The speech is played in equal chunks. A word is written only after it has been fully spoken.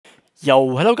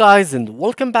Yo, hello guys and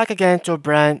welcome back again to a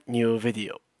brand new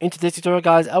video. In today's tutorial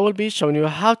guys, I will be showing you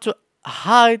how to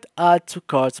hide add to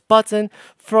carts button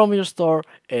from your store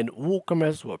in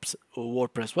WooCommerce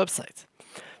WordPress website.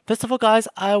 First of all guys,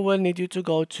 I will need you to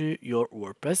go to your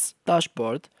WordPress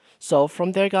dashboard. So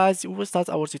from there guys, we will start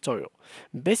our tutorial.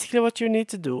 Basically what you need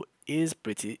to do is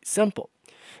pretty simple.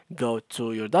 Go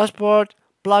to your dashboard,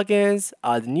 plugins,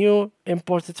 add new,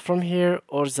 import it from here,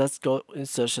 or just go and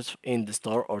search it in the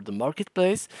store or the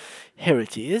marketplace. Here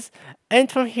it is.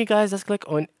 And from here, guys, just click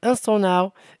on install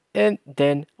now. And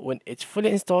then when it's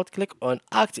fully installed, click on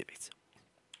activate.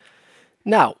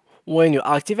 Now, when you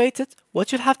activate it,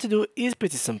 what you'll have to do is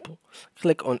pretty simple.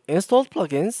 Click on installed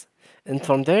plugins. And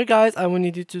from there, guys, I will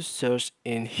need you to search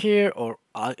in here or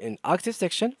in active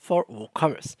section for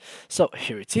WooCommerce. So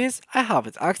here it is. I have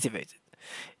it activated.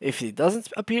 If it doesn't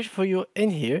appear for you in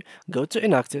here, go to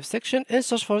inactive section and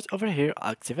search for it over here,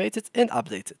 activate it and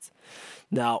update it.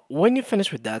 Now, when you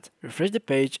finish with that, refresh the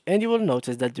page and you will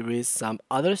notice that there is some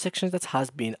other sections that has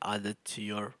been added to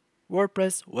your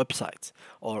WordPress website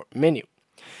or menu.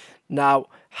 Now,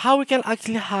 how we can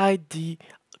actually hide the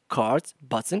cart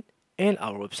button in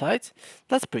our website?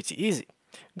 That's pretty easy.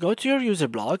 Go to your user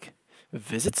blog,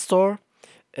 visit store,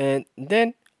 and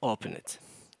then open it.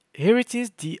 Here it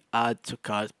is, the add to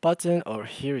cart button, or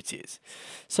here it is.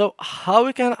 So how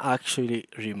we can actually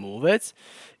remove it?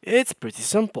 It's pretty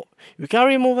simple. You can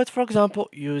remove it, for example,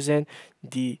 using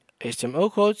the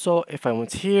HTML code. So if I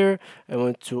want here, I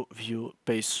want to view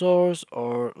page source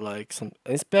or like some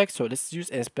inspect. So let's use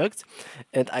inspect,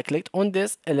 and I clicked on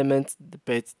this element, the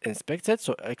page inspected.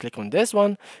 So I click on this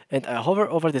one and I hover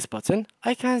over this button.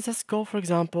 I can just go, for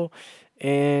example,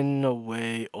 in a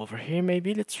way over here.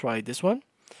 Maybe let's try this one.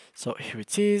 So here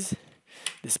it is,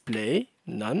 display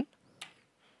none.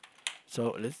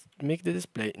 So let's make the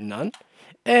display none.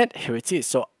 And here it is.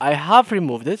 So I have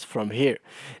removed it from here.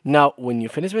 Now, when you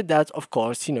finish with that, of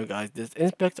course, guys, this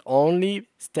inspect only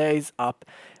stays up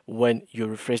when you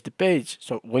refresh the page.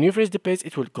 So when you refresh the page,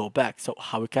 it will go back. So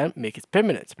how we can make it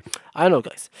permanent? I know,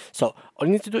 guys. So all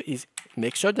you need to do is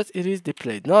make sure that it is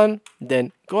displayed none.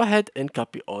 Then go ahead and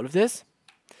copy all of this.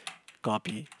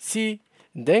 Copy C.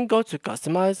 Then go to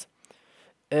customize,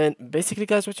 and basically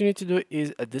guys, what you need to do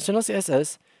is additional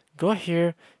CSS, go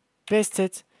here, paste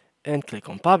it, and click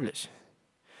on publish.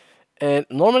 And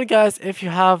normally guys, if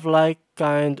you have like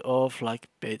kind of like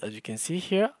page, as you can see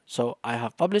here, so I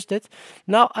have published it.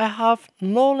 Now I have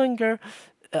no longer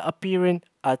appearing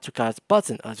add to cart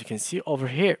button, as you can see over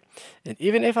here. And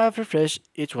even if I have refreshed,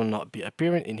 it will not be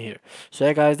appearing in here. So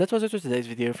yeah guys, that was it for today's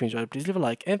video. If you enjoyed, please leave a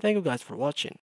like, and thank you guys for watching.